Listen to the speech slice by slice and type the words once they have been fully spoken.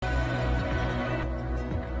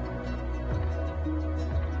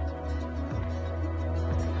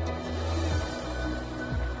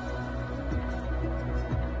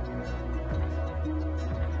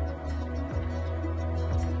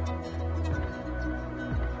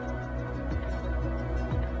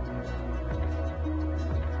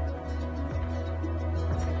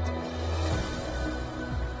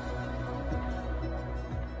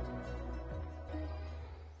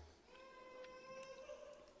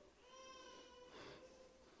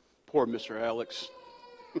Poor Mr. Alex.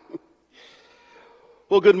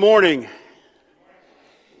 Well, good morning.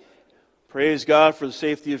 Praise God for the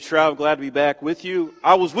safety of travel. Glad to be back with you.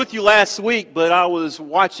 I was with you last week, but I was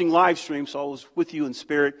watching live stream, so I was with you in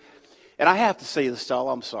spirit. And I have to say this, Doll,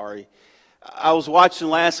 I'm sorry. I was watching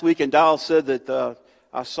last week, and Doll said that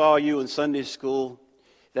I saw you in Sunday school,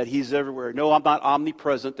 that he's everywhere. No, I'm not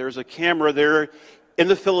omnipresent. There's a camera there in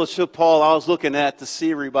the fellowship hall I was looking at to see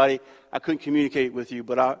everybody. I couldn't communicate with you,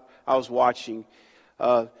 but I was watching.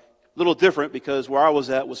 A little different because where I was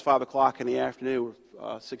at was 5 o'clock in the afternoon,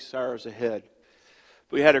 6 hours ahead.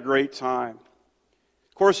 But we had a great time.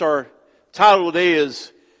 Of course, our title today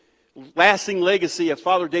is Lasting Legacy, a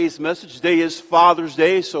Father Day's message. Today is Father's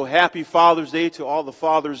Day, so happy Father's Day to all the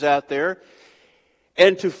fathers out there.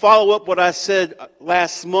 And to follow up what I said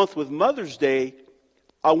last month with Mother's Day,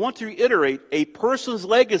 I want to reiterate, a person's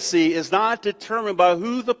legacy is not determined by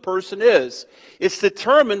who the person is. It's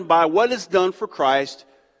determined by what is done for Christ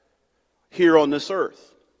here on this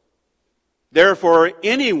earth. Therefore,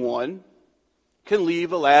 anyone can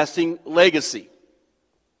leave a lasting legacy.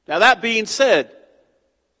 Now, that being said,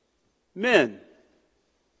 men,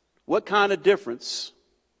 what kind of difference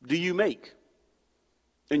do you make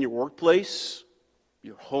in your workplace,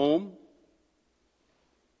 your home,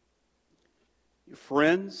 your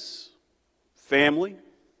friends, family?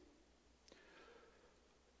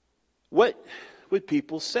 What would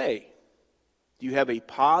people say? Do you have a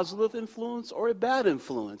positive influence or a bad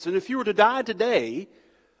influence? And if you were to die today,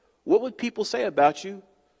 what would people say about you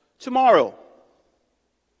tomorrow?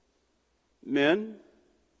 Men,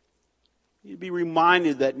 you'd be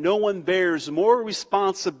reminded that no one bears more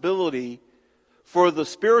responsibility for the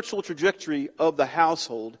spiritual trajectory of the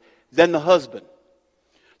household than the husband,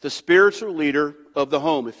 the spiritual leader of the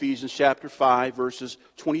home. Ephesians chapter 5, verses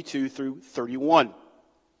 22 through 31.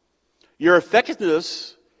 Your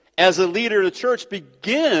effectiveness as a leader of the church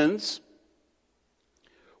begins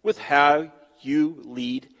with how you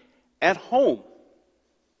lead at home.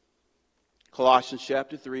 Colossians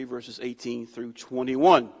chapter 3, verses 18 through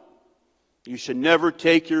 21. You should never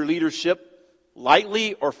take your leadership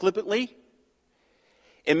lightly or flippantly.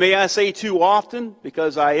 And may I say too often,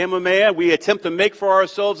 because I am a man, we attempt to make for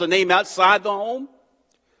ourselves a name outside the home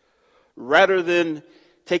rather than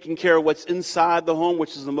taking care of what's inside the home,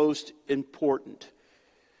 which is the most important.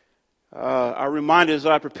 I reminded as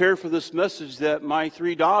I prepared for this message that my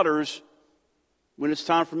 3 daughters, when it's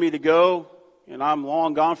time for me to go and I'm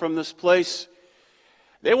long gone from this place,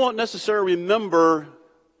 they won't necessarily remember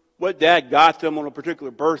what Dad got them on a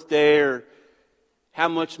particular birthday or how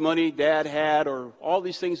much money Dad had or all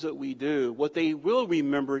these things that we do. What they will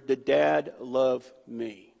remember, did Dad love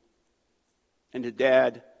me? And did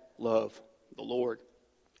Dad love the Lord?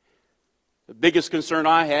 The biggest concern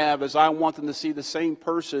I have is I want them to see the same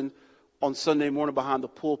person on Sunday morning behind the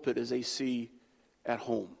pulpit as they see at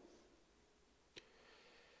home.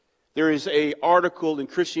 There is an article in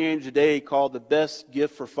Christianity Today called The Best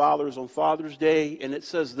Gift for Fathers on Father's Day, and it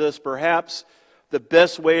says this: perhaps the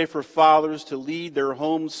best way for fathers to lead their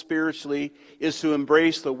homes spiritually is to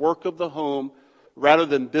embrace the work of the home rather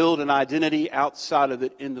than build an identity outside of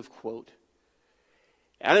it. End of quote.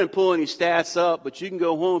 I didn't pull any stats up, but you can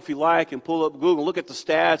go home if you like and pull up Google and look at the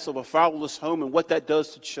stats of a fatherless home and what that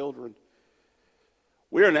does to children.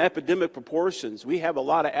 We're in epidemic proportions. We have a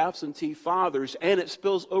lot of absentee fathers, and it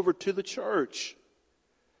spills over to the church.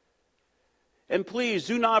 And please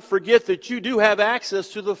do not forget that you do have access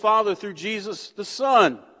to the Father through Jesus the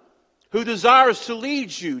Son, who desires to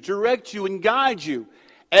lead you, direct you, and guide you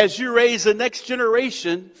as you raise the next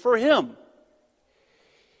generation for Him.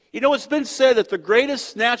 You know, it's been said that the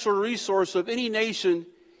greatest natural resource of any nation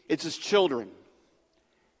is its children.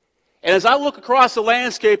 And as I look across the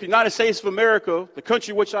landscape of the United States of America, the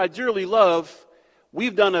country which I dearly love,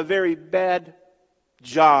 we've done a very bad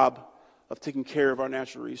job of taking care of our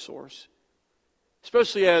natural resource,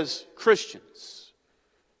 especially as Christians.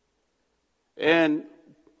 And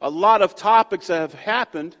a lot of topics that have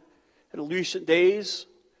happened in recent days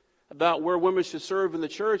about where women should serve in the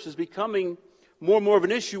church is becoming more and more of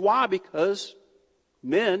an issue. Why? Because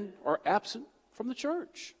men are absent from the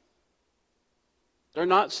church. They're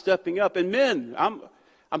not stepping up. And men,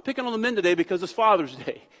 I'm picking on the men today because it's Father's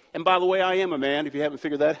Day. And by the way, I am a man, if you haven't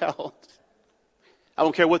figured that out. I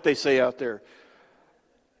don't care what they say out there.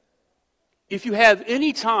 If you have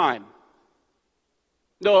any time,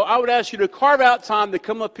 no, I would ask you to carve out time to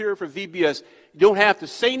come up here for VBS. You don't have to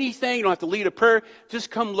say anything. You don't have to lead a prayer. Just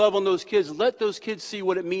come love on those kids. Let those kids see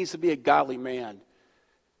what it means to be a godly man.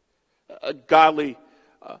 A godly,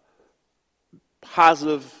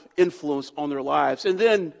 positive influence on their lives. And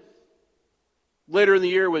then later in the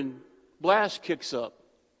year when Blast kicks up.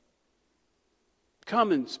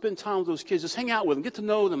 Come and spend time with those kids. Just hang out with them. Get to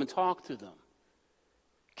know them and talk to them.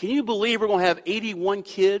 Can you believe we're going to have 81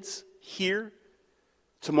 kids here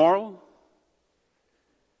tomorrow?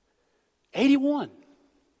 81.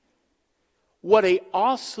 What an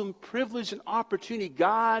awesome privilege and opportunity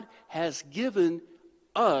God has given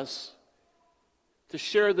us to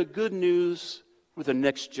share the good news with the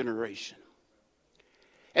next generation.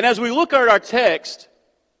 And as we look at our text,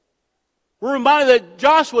 we're reminded that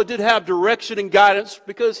Joshua did have direction and guidance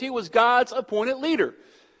because he was God's appointed leader.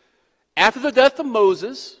 After the death of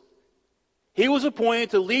Moses, he was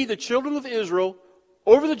appointed to lead the children of Israel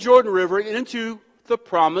over the Jordan River and into the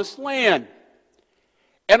promised land.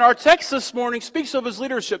 And our text this morning speaks of his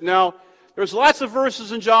leadership. Now, there's lots of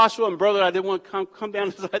verses in Joshua, and brother, I didn't want to come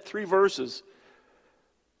down to that 3 verses.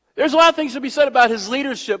 There's a lot of things to be said about his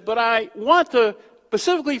leadership, but I want to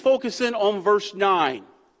specifically focus in on verse 9.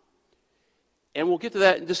 And we'll get to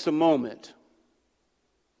that in just a moment.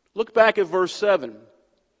 Look back at verse 7.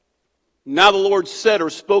 Now the Lord said or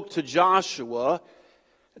spoke to Joshua,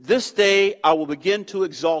 "This day I will begin to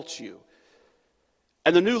exalt you."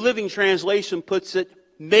 And the New Living Translation puts it,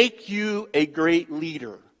 "Make you a great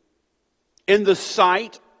leader in the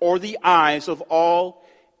sight or the eyes of all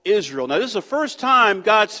Israel." Now this is the first time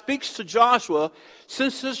God speaks to Joshua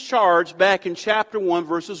since his charge back in chapter 1,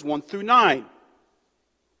 verses 1 through 9.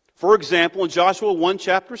 For example, in Joshua 1,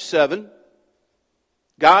 chapter 7,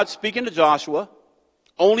 God speaking to Joshua,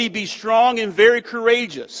 "Only be strong and very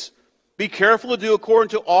courageous. Be careful to do according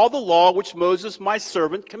to all the law which Moses my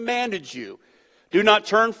servant commanded you. Do not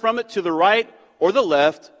turn from it to the right or the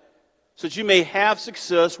left, so that you may have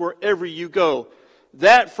success wherever you go."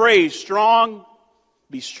 That phrase,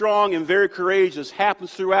 be strong and very courageous,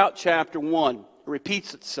 happens throughout chapter 1. It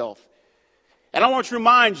repeats itself. And I want to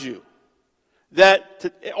remind you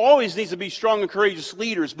that it always needs to be strong and courageous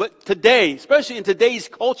leaders. But today, especially in today's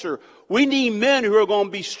culture, we need men who are going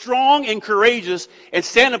to be strong and courageous and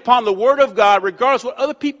stand upon the Word of God, regardless of what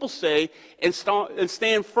other people say, and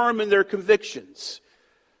stand firm in their convictions.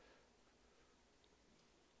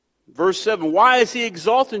 Verse 7, why is he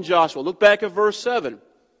exalting Joshua? Look back at verse 7.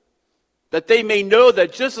 "That they may know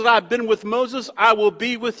that just as I've been with Moses, I will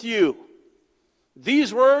be with you."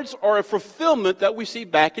 These words are a fulfillment that we see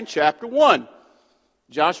back in chapter 1.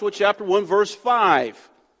 Joshua chapter 1, verse 5.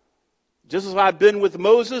 "Just as I've been with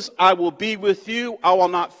Moses, I will be with you. I will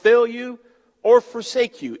not fail you or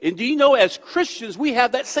forsake you." And do you know, as Christians, we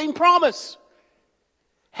have that same promise.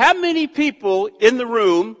 How many people in the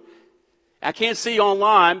room, I can't see you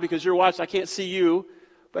online because you're watching, I can't see you,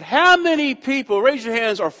 but how many people, raise your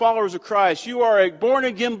hands, are followers of Christ? You are a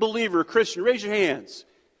born-again believer, Christian. Raise your hands.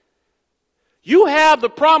 You have the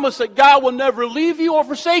promise that God will never leave you or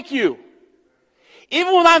forsake you.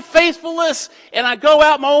 Even when I'm faithless and I go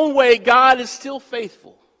out my own way, God is still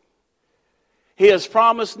faithful. He has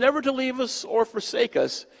promised never to leave us or forsake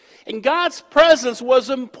us. And God's presence was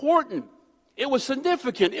important. It was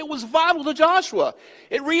significant. It was vital to Joshua.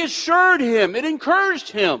 It reassured him. It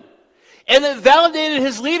encouraged him. And it validated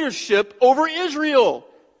his leadership over Israel.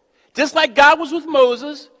 Just like God was with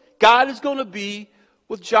Moses, God is going to be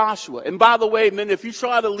with Joshua. And by the way, men, if you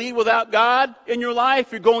try to lead without God in your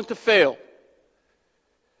life, you're going to fail.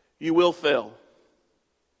 You will fail.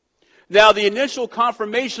 Now, the initial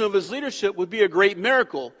confirmation of his leadership would be a great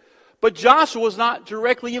miracle. But Joshua was not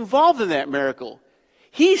directly involved in that miracle.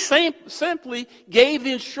 He simply gave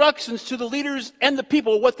the instructions to the leaders and the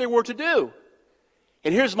people what they were to do.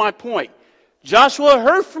 And here's my point. Joshua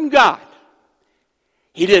heard from God.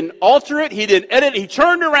 He didn't alter it. He didn't edit it. He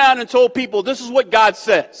turned around and told people, this is what God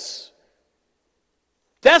says.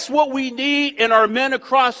 That's what we need in our men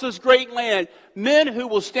across this great land. Men who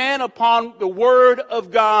will stand upon the Word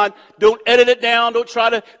of God. Don't edit it down. Don't try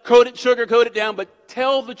to sugarcoat it down. But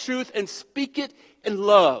tell the truth and speak it in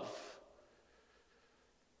love.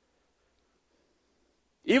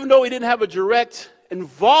 Even though he didn't have a direct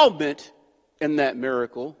involvement in that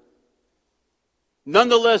miracle,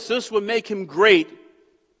 nonetheless, this would make him great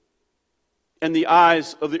in the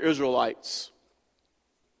eyes of the Israelites.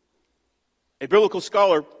 A biblical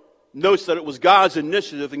scholar notes that it was God's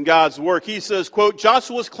initiative and God's work. He says, quote,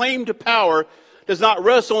 Joshua's claim to power does not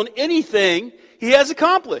rest on anything he has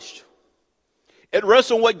accomplished. It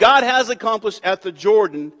rests on what God has accomplished at the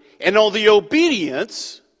Jordan and on the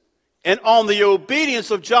obedience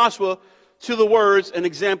of Joshua to the words and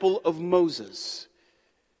example of Moses.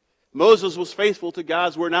 Moses was faithful to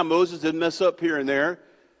God's word. Now, Moses did mess up here and there,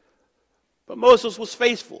 but Moses was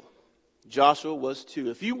faithful. Joshua was too.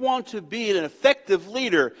 If you want to be an effective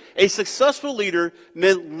leader, a successful leader,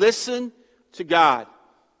 men listen to God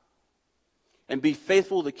and be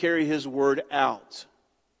faithful to carry His word out.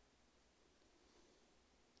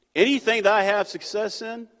 Anything that I have success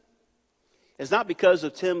in is not because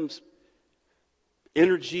of Tim's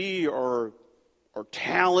energy or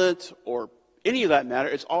talent or any of that matter.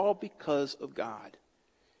 It's all because of God.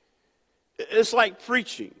 It's like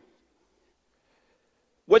preaching.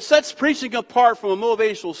 What sets preaching apart from a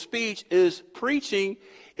motivational speech is preaching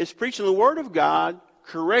the Word of God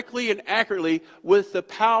correctly and accurately with the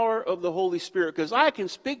power of the Holy Spirit. Because I can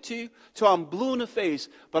speak to you till I'm blue in the face,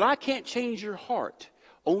 but I can't change your heart.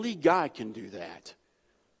 Only God can do that.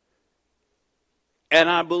 And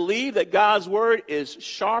I believe that God's Word is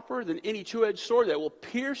sharper than any two-edged sword that will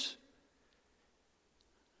pierce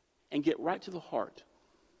and get right to the heart.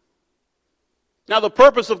 Now, the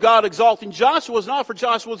purpose of God exalting Joshua was not for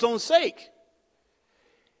Joshua's own sake.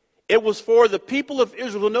 It was for the people of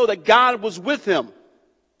Israel to know that God was with him.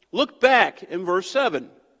 Look back in verse 7.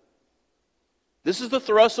 This is the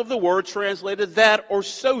thrust of the word translated that or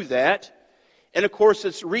so that. And of course,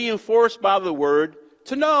 it's reinforced by the word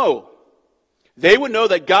to know. They would know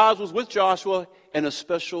that God was with Joshua in a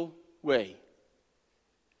special way.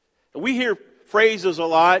 And we hear phrases a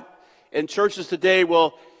lot in churches today,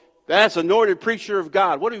 well, that's anointed preacher of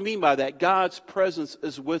God. What do you mean by that? God's presence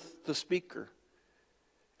is with the speaker.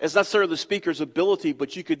 It's not necessarily the speaker's ability,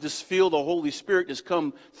 but you could just feel the Holy Spirit just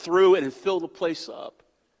come through and fill the place up.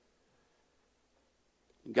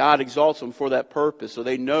 God exalts them for that purpose, so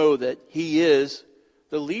they know that He is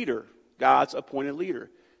the leader, God's appointed leader.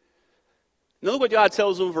 Now look what God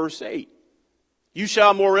tells them in verse 8. You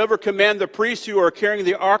shall moreover command the priests who are carrying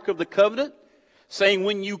the ark of the covenant, saying,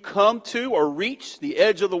 when you come to or reach the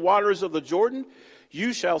edge of the waters of the Jordan,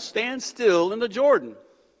 you shall stand still in the Jordan.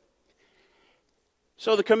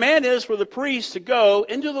 So the command is for the priests to go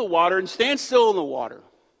into the water and stand still in the water.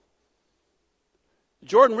 The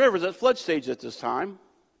Jordan River is at flood stage at this time.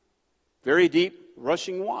 Very deep,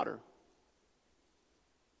 rushing water.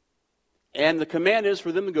 And the command is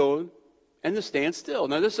for them to go and to stand still.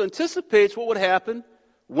 Now this anticipates what would happen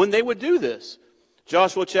when they would do this.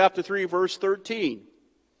 Joshua chapter 3, verse 13.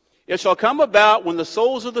 It shall come about when the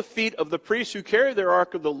soles of the feet of the priests who carry their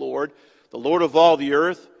ark of the Lord of all the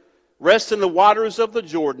earth, rest in the waters of the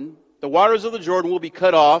Jordan will be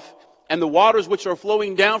cut off, and the waters which are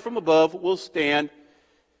flowing down from above will stand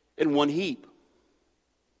in one heap.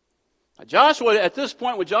 Now Joshua, at this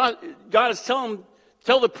point, when God is telling him,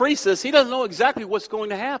 tell the priests this, he doesn't know exactly what's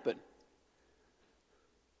going to happen.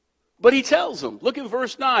 But he tells them, look at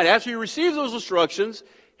verse 9. After he receives those instructions,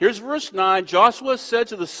 here's verse 9. Joshua said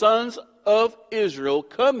to the sons of Israel,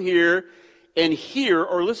 come here and hear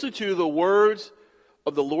or listen to the words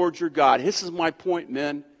of the Lord your God. This is my point,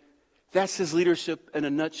 men. That's his leadership in a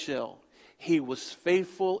nutshell. He was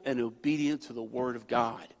faithful and obedient to the word of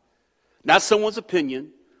God. Not someone's opinion,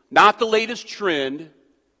 not the latest trend,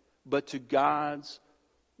 but to God's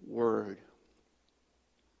word.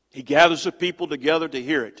 He gathers the people together to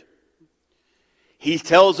hear it. He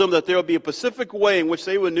tells them that there will be a specific way in which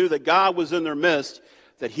they would know that God was in their midst,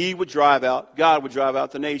 that God would drive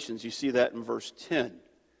out the nations. You see that in verse 10.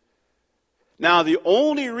 Now, the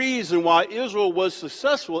only reason why Israel was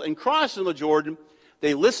successful in crossing the Jordan,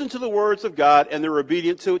 they listened to the words of God and they were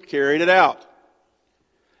obedient to it, carried it out.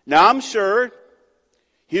 Now, I'm sure,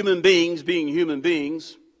 human beings being human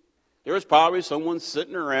beings, there was probably someone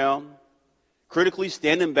sitting around, critically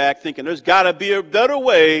standing back, thinking there's got to be a better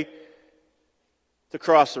way to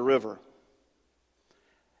cross the river.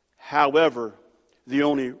 However, the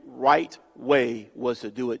only right way was to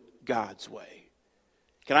do it God's way.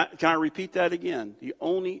 Can I repeat that again? The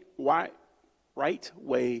only right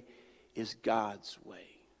way is God's way.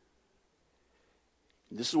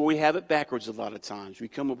 And this is where we have it backwards a lot of times. We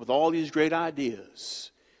come up with all these great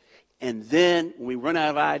ideas. And then when we run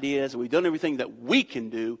out of ideas and we've done everything that we can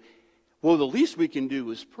do, well, the least we can do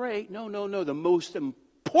is pray. No. The most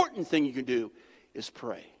important thing you can do is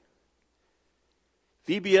pray.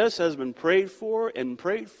 VBS has been prayed for and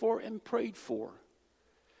prayed for and prayed for.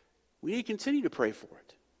 We need to continue to pray for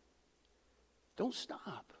it. Don't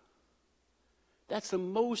stop. That's the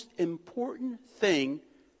most important thing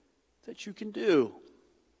that you can do.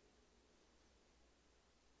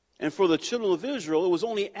 And for the children of Israel, it was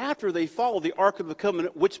only after they followed the Ark of the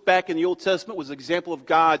Covenant, which back in the Old Testament was an example of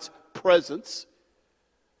God's presence.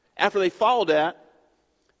 After they followed that,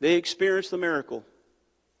 they experienced the miracle,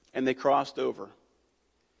 and they crossed over.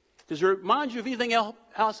 Does it remind you of anything else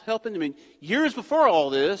happened? I mean, years before all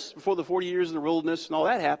this, before the 40 years in the wilderness and all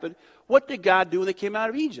that happened, what did God do when they came out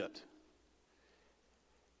of Egypt?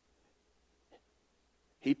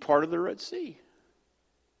 He parted the Red Sea.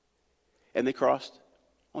 And they crossed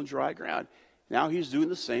on dry ground. Now he's doing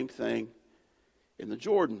the same thing in the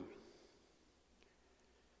Jordan.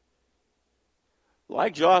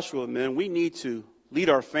 Like Joshua, men, we need to lead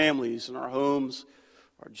our families and our homes,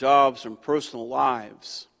 our jobs, and personal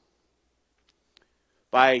lives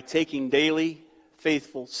by taking daily,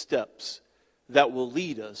 faithful steps that will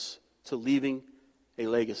lead us to leaving a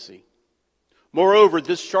legacy. Moreover,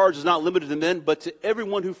 this charge is not limited to men, but to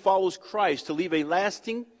everyone who follows Christ, to leave a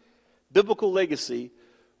lasting biblical legacy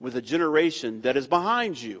with a generation that is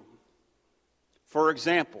behind you. For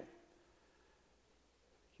example,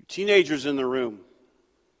 you teenagers in the room,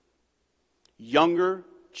 younger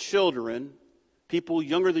children, people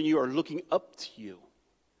younger than you are looking up to you.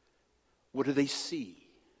 What do they see?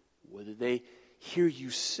 What do they hear you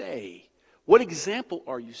say? What example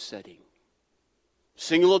are you setting?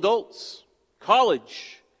 Single adults,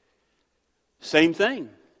 college, same thing.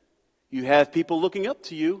 You have people looking up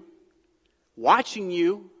to you, watching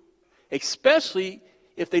you, especially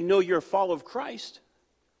if they know you're a follower of Christ.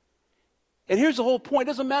 And here's the whole point.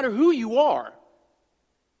 It doesn't matter who you are.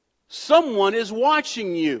 Someone is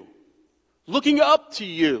watching you, looking up to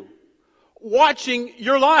you, watching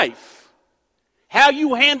your life, how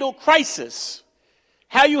you handle crisis,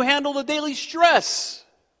 how you handle the daily stress.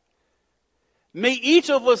 May each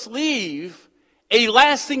of us leave a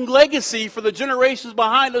lasting legacy for the generations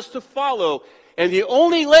behind us to follow. And the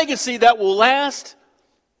only legacy that will last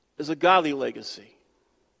is a godly legacy.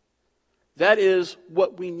 That is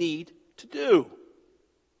what we need to do.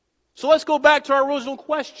 So let's go back to our original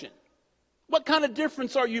question. What kind of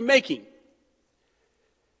difference are you making?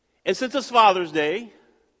 And since it's Father's Day,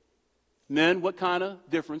 men, what kind of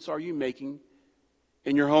difference are you making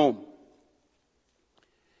in your home?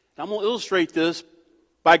 Now, I'm going to illustrate this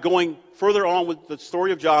by going further on with the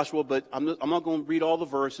story of Joshua, but I'm not going to read all the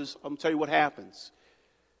verses. I'm going to tell you what happens.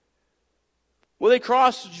 Well, they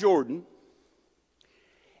crossed Jordan,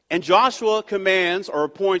 and Joshua commands or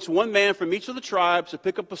appoints one man from each of the tribes to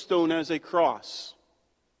pick up a stone as they cross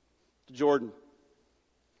Jordan.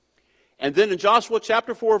 And then in Joshua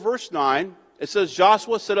chapter 4, verse 9, it says,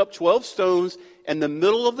 Joshua set up 12 stones in the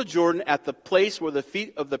middle of the Jordan at the place where the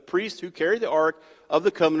feet of the priests who carried the ark of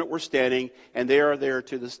the covenant were standing, and they are there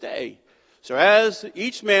to this day. So as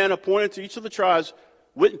each man appointed to each of the tribes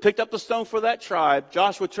went and picked up the stone for that tribe,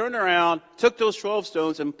 Joshua turned around, took those 12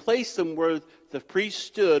 stones, and placed them where the priest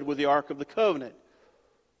stood with the ark of the covenant.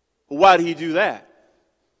 Well, why did he do that?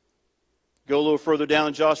 Go a little further down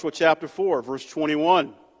in Joshua chapter 4, verse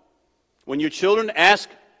 21. When your children ask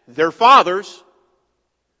their fathers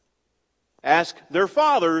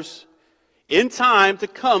in time to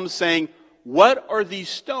come, saying, what are these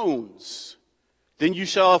stones? Then you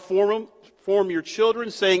shall inform your children,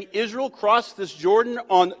 saying, Israel crossed this Jordan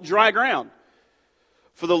on dry ground.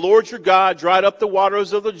 For the Lord your God dried up the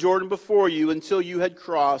waters of the Jordan before you until you had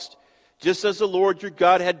crossed, just as the Lord your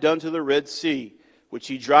God had done to the Red Sea, which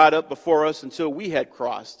he dried up before us until we had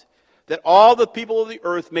crossed, that all the people of the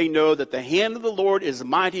earth may know that the hand of the Lord is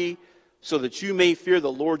mighty, so that you may fear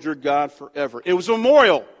the Lord your God forever. It was a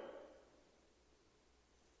memorial.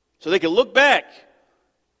 So they could look back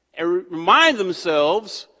and remind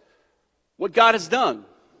themselves what God has done.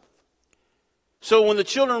 So when the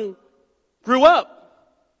children grew up,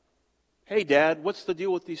 hey, Dad, what's the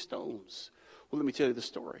deal with these stones? Well, let me tell you the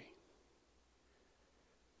story.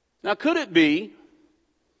 Now, could it be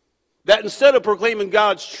that instead of proclaiming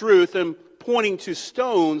God's truth and pointing to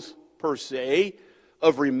stones, per se,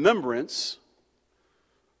 of remembrance,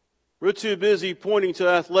 we're too busy pointing to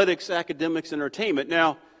athletics, academics, entertainment?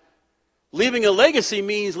 Now, leaving a legacy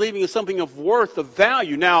means leaving something of worth, of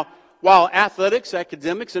value. Now, while athletics,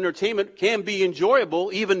 academics, entertainment can be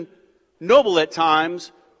enjoyable, even noble at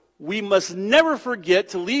times, we must never forget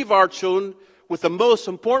to leave our children with the most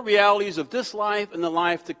important realities of this life and the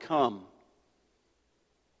life to come.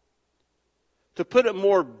 To put it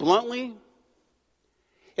more bluntly,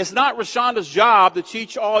 it's not Rashonda's job to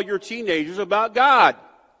teach all your teenagers about God.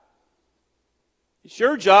 It's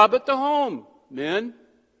your job at the home, men.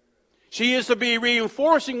 She is to be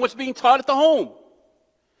reinforcing what's being taught at the home.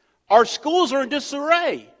 Our schools are in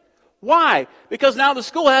disarray. Why? Because now the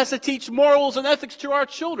school has to teach morals and ethics to our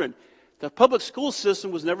children. The public school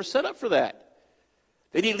system was never set up for that.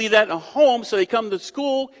 They need to leave that in a home so they come to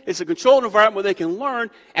school. It's a controlled environment where they can learn,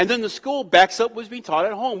 and then the school backs up what's being taught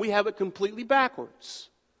at home. We have it completely backwards.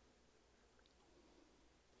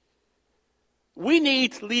 We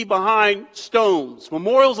need to leave behind stones,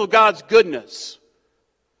 memorials of God's goodness.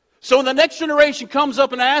 So when the next generation comes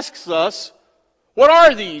up and asks us, what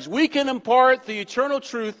are these? We can impart the eternal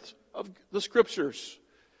truth of the Scriptures.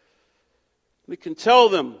 We can tell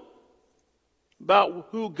them about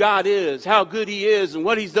who God is, how good He is, and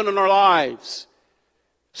what He's done in our lives.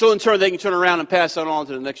 So in turn, they can turn around and pass that on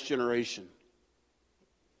to the next generation.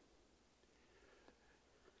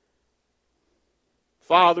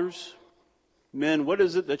 Fathers, men, what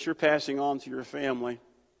is it that you're passing on to your family?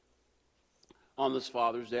 On this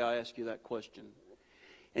Father's Day, I ask you that question.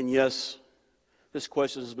 And yes, this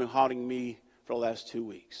question has been haunting me for the last 2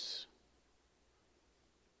 weeks.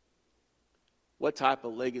 What type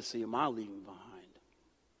of legacy am I leaving behind?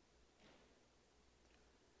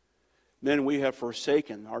 Men, we have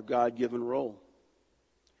forsaken our God-given role.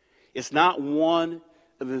 It's not one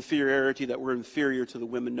of inferiority that we're inferior to the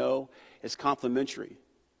women. No, it's complementary.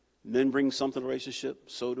 Men bring something to the relationship,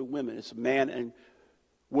 so do women. It's man and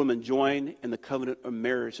woman join in the covenant of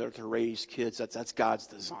marriage that are to raise kids. That's God's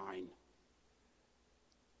design.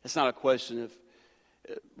 It's not a question if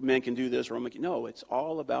men can do this or women can. No, it's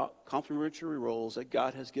all about complementary roles that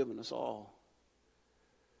God has given us all.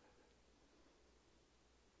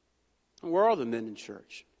 And where are the men in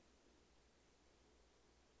church?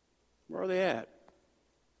 Where are they at?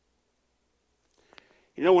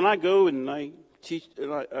 You know, when I go and I teach,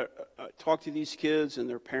 and I talk to these kids and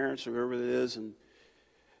their parents or whoever it is,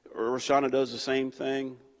 or Roshana does the same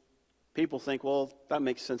thing, people think, well, that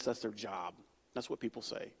makes sense. That's their job. That's what people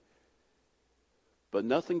say. But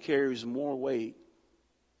nothing carries more weight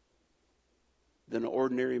than an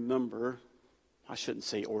ordinary member. I shouldn't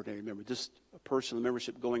say ordinary member, just a person in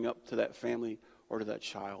membership going up to that family or to that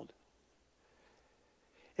child.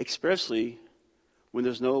 Especially when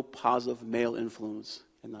there's no positive male influence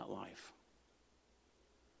in that life.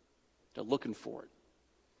 They're looking for it.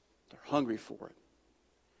 They're hungry for it.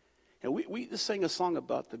 And we just sang a song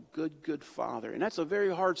about the good, good father. And that's a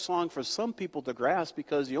very hard song for some people to grasp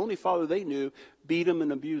because the only father they knew beat them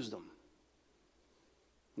and abused them.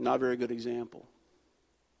 Not a very good example.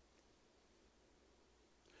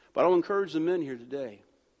 But I'll encourage the men here today.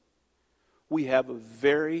 We have a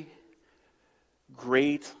very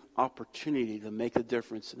great opportunity to make a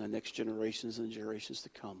difference in the next generations and generations to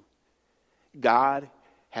come. God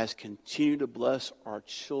has continued to bless our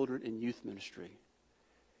children in youth ministry.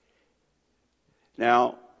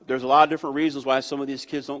 Now, there's a lot of different reasons why some of these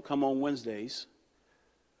kids don't come on Wednesdays.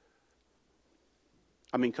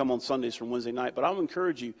 Come on Sundays from Wednesday night. But I'll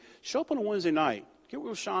encourage you, show up on a Wednesday night. Get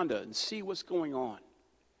with Shonda and see what's going on.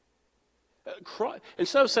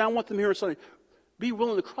 Instead of saying, I want them here on Sunday, be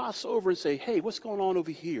willing to cross over and say, hey, what's going on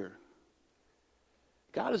over here?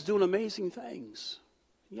 God is doing amazing things.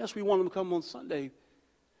 Yes, we want them to come on Sunday,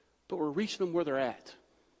 but we're reaching them where they're at.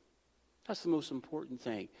 That's the most important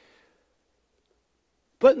thing.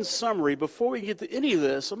 But in summary, before we get to any of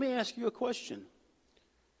this, let me ask you a question.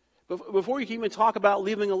 Before you can even talk about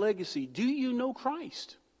leaving a legacy, do you know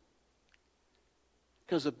Christ?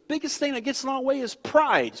 Because the biggest thing that gets in our way is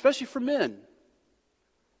pride, especially for men.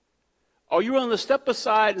 Are you willing to step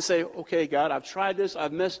aside and say, okay, God, I've tried this,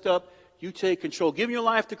 I've messed up, you take control. Giving your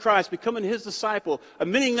life to Christ, becoming His disciple,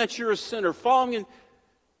 admitting that you're a sinner, following in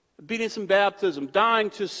obedience and baptism,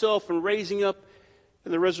 dying to self and raising up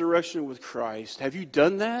in the resurrection with Christ. Have you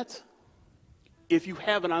done that? If you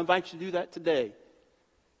haven't, I invite you to do that today.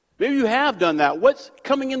 Maybe you have done that. What's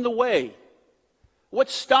coming in the way?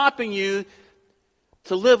 What's stopping you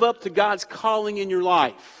to live up to God's calling in your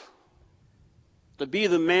life? To be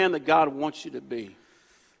the man that God wants you to be.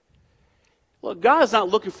 Look, God's not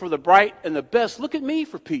looking for the bright and the best. Look at me,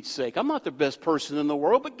 for Pete's sake. I'm not the best person in the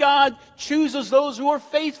world, but God chooses those who are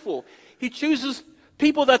faithful. He chooses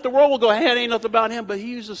people that the world will go, hey, it ain't nothing about him, but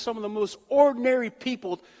He uses some of the most ordinary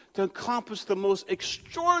people to accomplish the most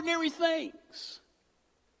extraordinary things.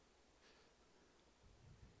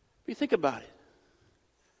 If you think about it,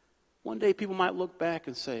 one day people might look back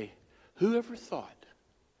and say, who ever thought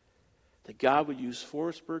that God would use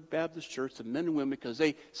Forestburg Baptist Church, the men and women, because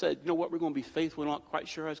they said, you know what, we're going to be faithful. We're not quite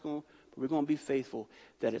sure how it's going, but we're going to be faithful,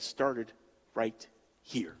 that it started right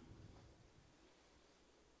here.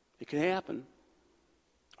 It can happen.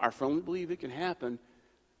 I firmly believe it can happen.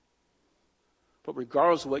 But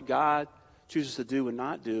regardless of what God chooses to do and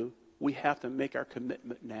not do, we have to make our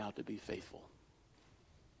commitment now to be faithful.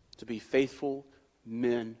 To be faithful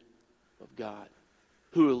men of God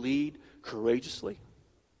who will lead courageously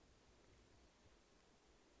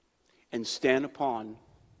and stand upon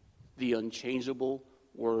the unchangeable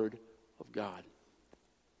Word of God.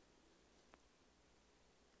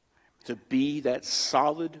 To be that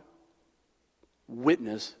solid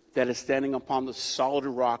witness that is standing upon the solid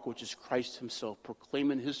rock, which is Christ Himself,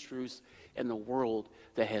 proclaiming His truth in the world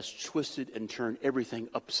that has twisted and turned everything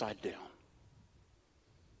upside down.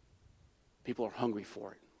 People are hungry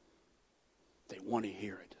for it. They want to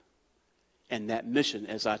hear it. And that mission,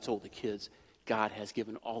 as I told the kids, God has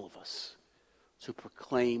given all of us to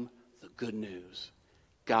proclaim the good news.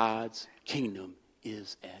 God's kingdom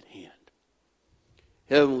is at hand.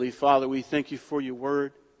 Heavenly Father, we thank you for your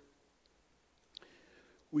word.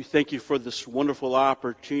 We thank you for this wonderful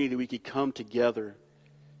opportunity we could come together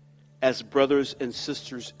as brothers and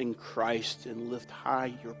sisters in Christ and lift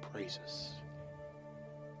high your praises.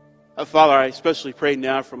 Father, I especially pray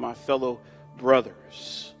now for my fellow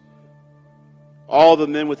brothers, all the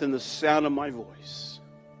men within the sound of my voice.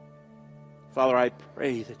 Father, I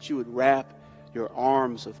pray that you would wrap your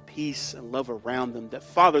arms of peace and love around them, that,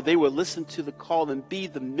 Father, they would listen to the call and be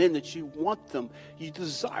the men that you want them, you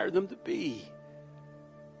desire them to be,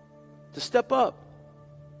 to step up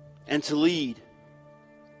and to lead,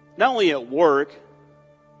 not only at work,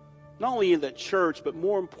 not only in the church, but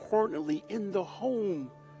more importantly, in the home.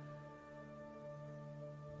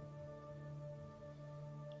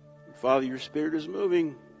 And Father, your Spirit is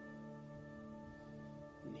moving,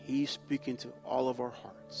 and He's speaking to all of our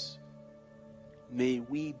hearts. May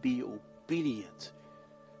we be obedient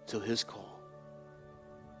to His call.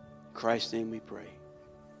 In Christ's name we pray.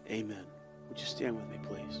 Amen. Would you stand with me,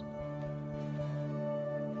 please?